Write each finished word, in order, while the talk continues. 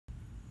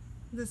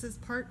This is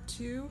part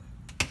 2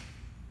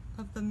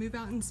 of the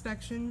move-out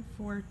inspection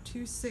for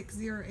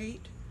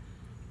 2608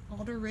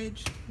 Alder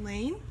Ridge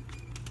Lane.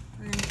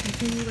 We're going to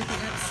continue with the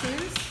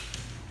upstairs.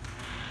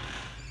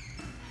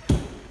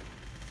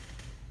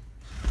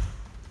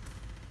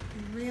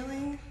 The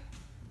railing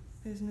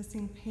is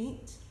missing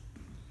paint.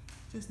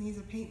 Just needs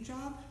a paint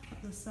job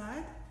up the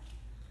side.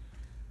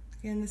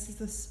 Again, this is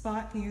the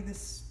spot near the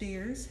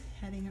stairs,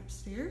 heading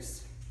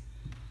upstairs.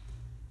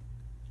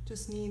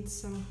 Just needs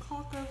some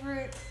caulk over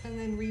it and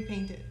then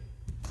repaint it.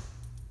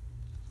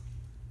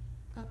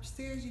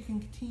 Upstairs, you can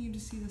continue to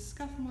see the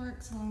scuff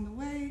marks along the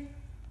way.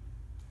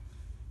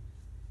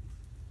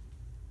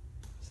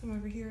 Some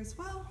over here as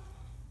well.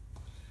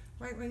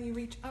 Right when you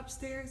reach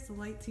upstairs, the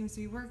light seems to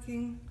be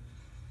working.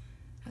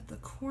 At the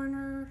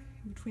corner,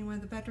 between one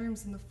of the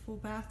bedrooms and the full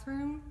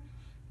bathroom,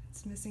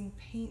 it's missing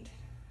paint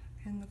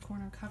and the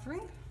corner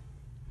covering.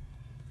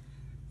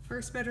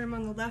 First bedroom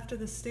on the left of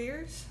the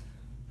stairs.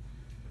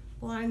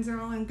 Blinds are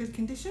all in good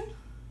condition.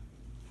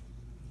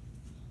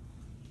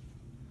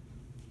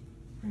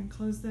 We're going to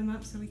close them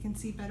up so we can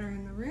see better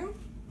in the room.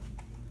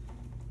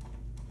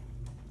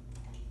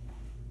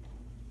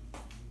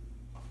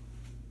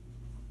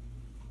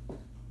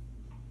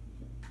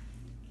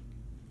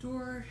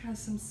 Door has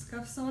some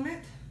scuffs on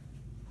it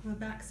on the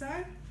back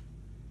side.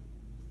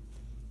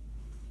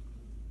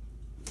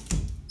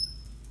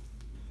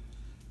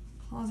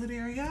 Closet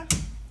area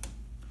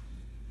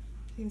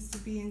seems to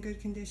be in good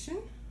condition.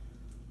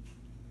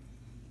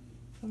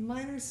 Some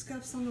minor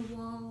scuffs on the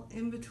wall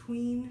in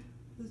between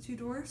the two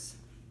doors.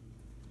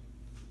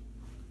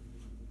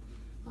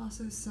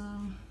 Also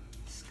some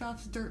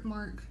scuffs, dirt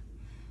mark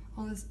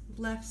on this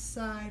left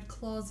side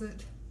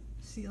closet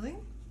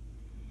ceiling.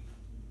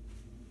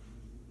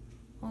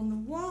 On the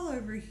wall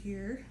over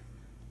here,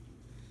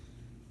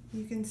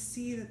 you can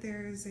see that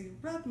there is a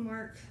rub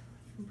mark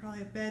from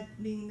probably a bed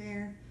being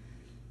there.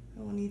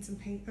 That will need some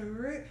paint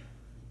over it,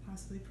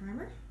 possibly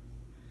primer.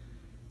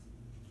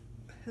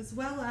 As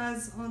well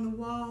as on the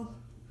wall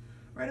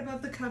right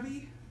above the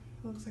cubby,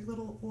 looks like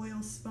little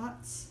oil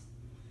spots.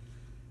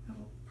 That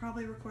will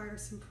probably require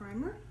some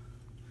primer,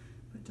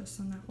 but just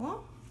on that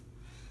wall.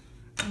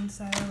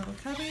 Inside our little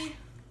cubby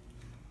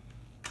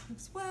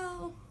as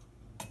well.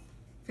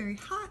 Very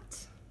hot.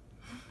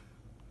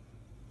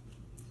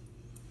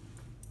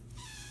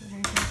 We're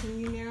going to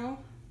continue now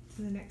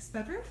to the next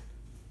bedroom.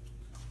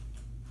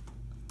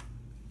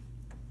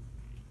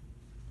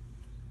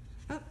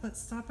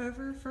 Let's stop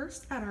over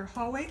first at our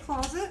hallway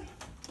closet.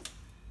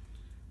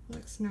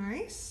 Looks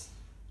nice.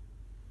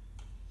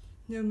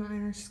 No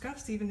minor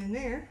scuffs even in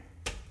there.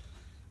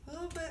 A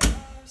little bit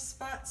of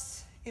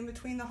spots in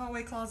between the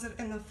hallway closet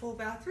and the full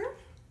bathroom.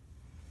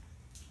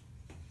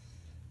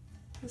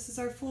 This is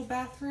our full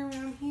bathroom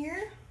down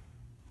here.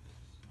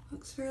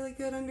 Looks fairly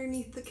good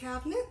underneath the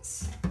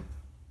cabinets.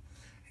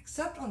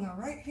 Except on the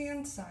right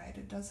hand side,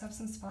 it does have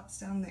some spots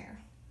down there.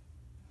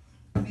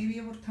 May be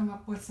able to come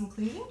up with some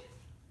cleaning.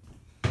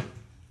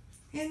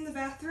 In the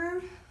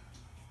bathroom,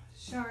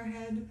 shower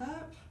head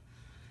up,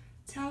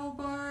 towel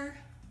bar,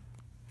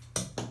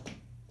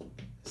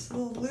 it's a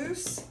little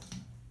loose.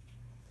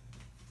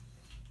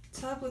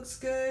 Tub looks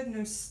good,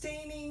 no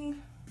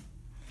staining.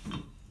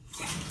 Water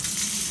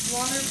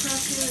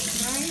pressure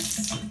is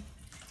nice.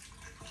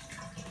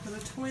 For the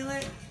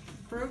toilet,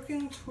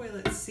 broken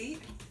toilet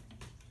seat.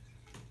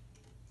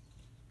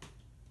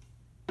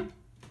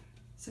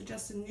 So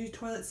just a new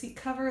toilet seat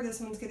cover. This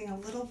one's getting a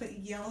little bit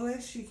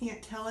yellowish. You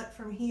can't tell it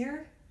from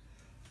here.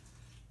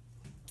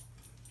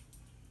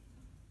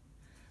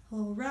 A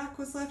little rack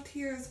was left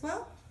here as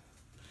well.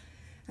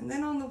 And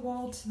then on the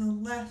wall to the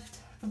left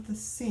of the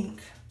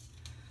sink,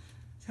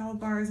 towel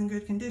bar is in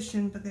good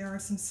condition, but there are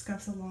some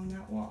scuffs along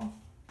that wall,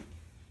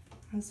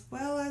 as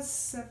well as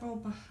several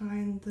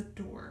behind the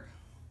door.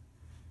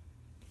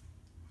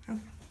 Okay.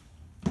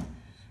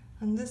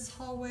 On this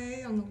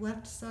hallway on the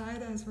left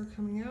side as we're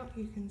coming out,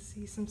 you can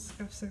see some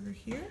scuffs over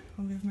here.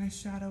 I'll move my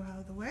shadow out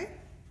of the way.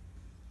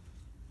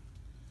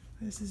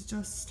 This is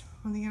just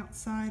on the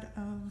outside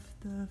of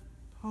the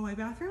hallway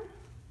bathroom.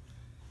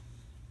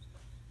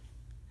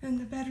 And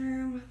the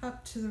bedroom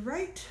up to the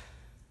right.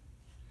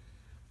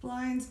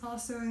 Blinds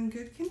also in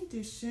good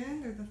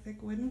condition. They're the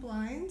thick wooden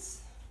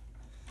blinds.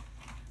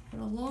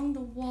 But along the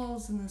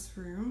walls in this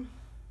room,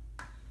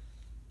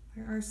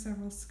 there are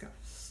several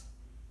scuffs.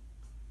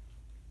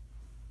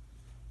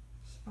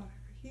 Spot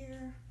over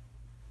here.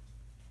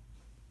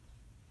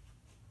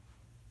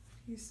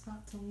 A few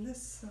spots on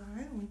this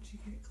side once you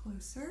get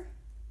closer.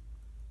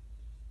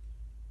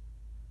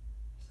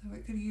 So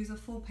it could use a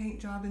full paint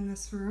job in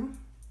this room.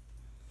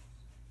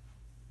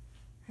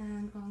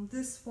 And on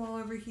this wall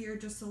over here,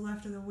 just to the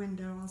left of the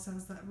window, also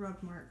has that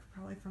rub mark,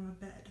 probably from a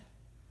bed.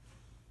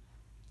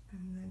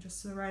 And then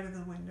just to the right of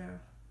the window,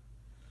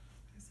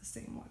 there's the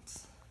same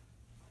ones.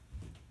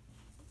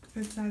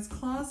 Good sized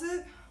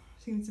closet,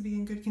 seems to be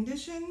in good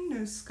condition,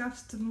 no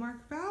scuffs to mark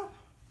about.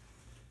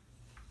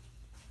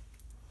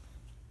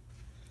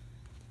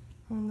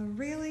 On the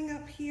railing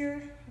up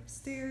here,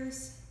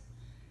 upstairs,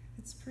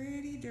 it's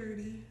pretty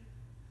dirty.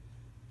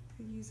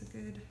 Could use a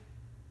good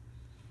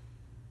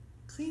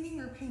cleaning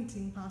or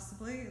painting,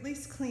 possibly, at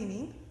least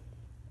cleaning.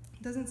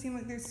 Doesn't seem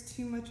like there's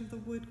too much of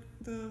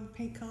the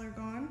paint color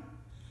gone.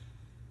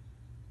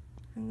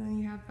 And then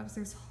you have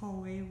upstairs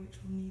hallway, which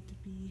will need to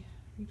be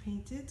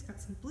repainted. It's got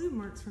some blue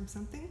marks from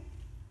something.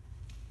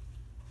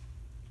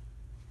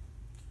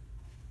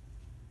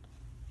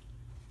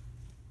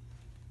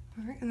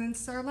 All right, and then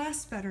it's our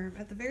last bedroom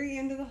at the very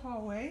end of the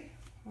hallway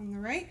on the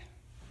right.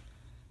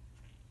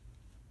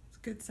 It's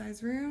a good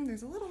sized room.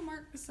 There's a little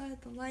mark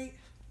beside the light.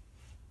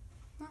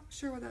 Not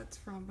sure what that's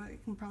from, but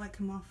it can probably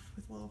come off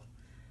with a little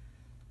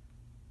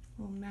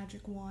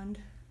magic wand.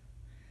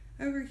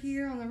 Over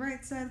here on the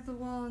right side of the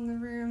wall in the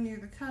room near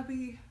the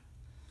cubby,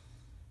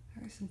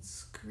 there are some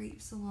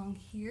scrapes along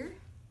here,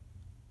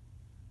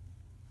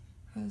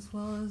 as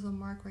well as a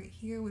mark right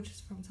here, which is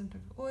from some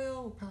type of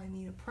oil. We'll probably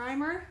need a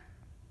primer.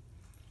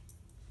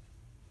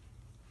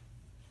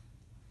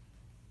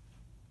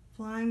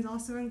 Blinds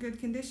also in good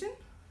condition.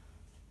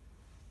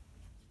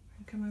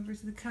 And come over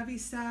to the cubby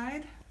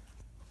side.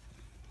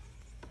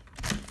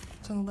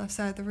 It's on the left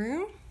side of the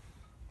room.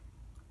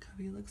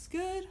 Cubby looks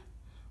good.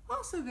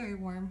 Also very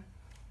warm.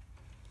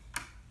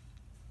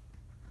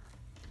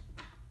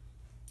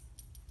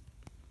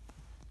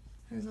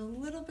 There's a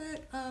little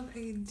bit of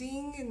a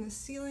ding in the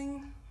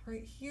ceiling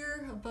right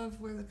here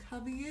above where the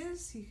cubby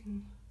is. You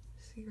can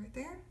see right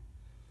there.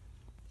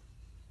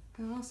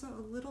 And also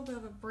a little bit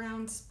of a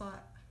brown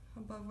spot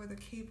above where the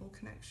cable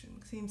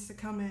connection seems to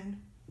come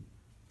in.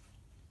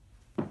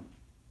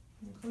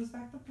 We'll close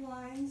back the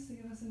blinds to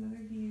give us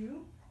another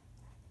view.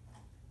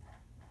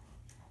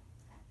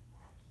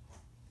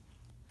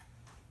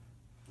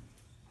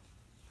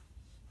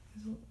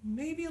 There's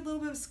maybe a little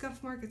bit of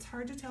scuff mark. It's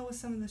hard to tell with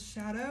some of the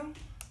shadow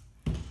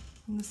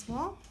on this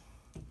wall.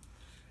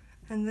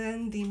 And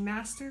then the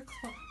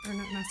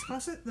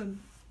the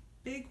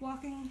big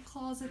walk-in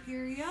closet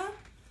area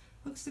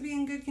looks to be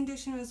in good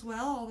condition as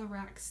well. All the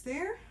racks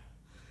there.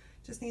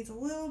 Just needs a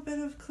little bit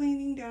of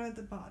cleaning down at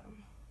the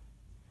bottom.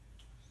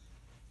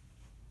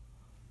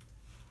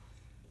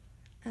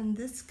 And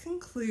this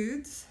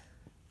concludes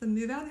the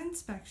move-out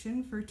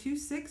inspection for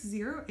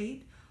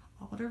 2608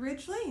 Alder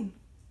Ridge Lane.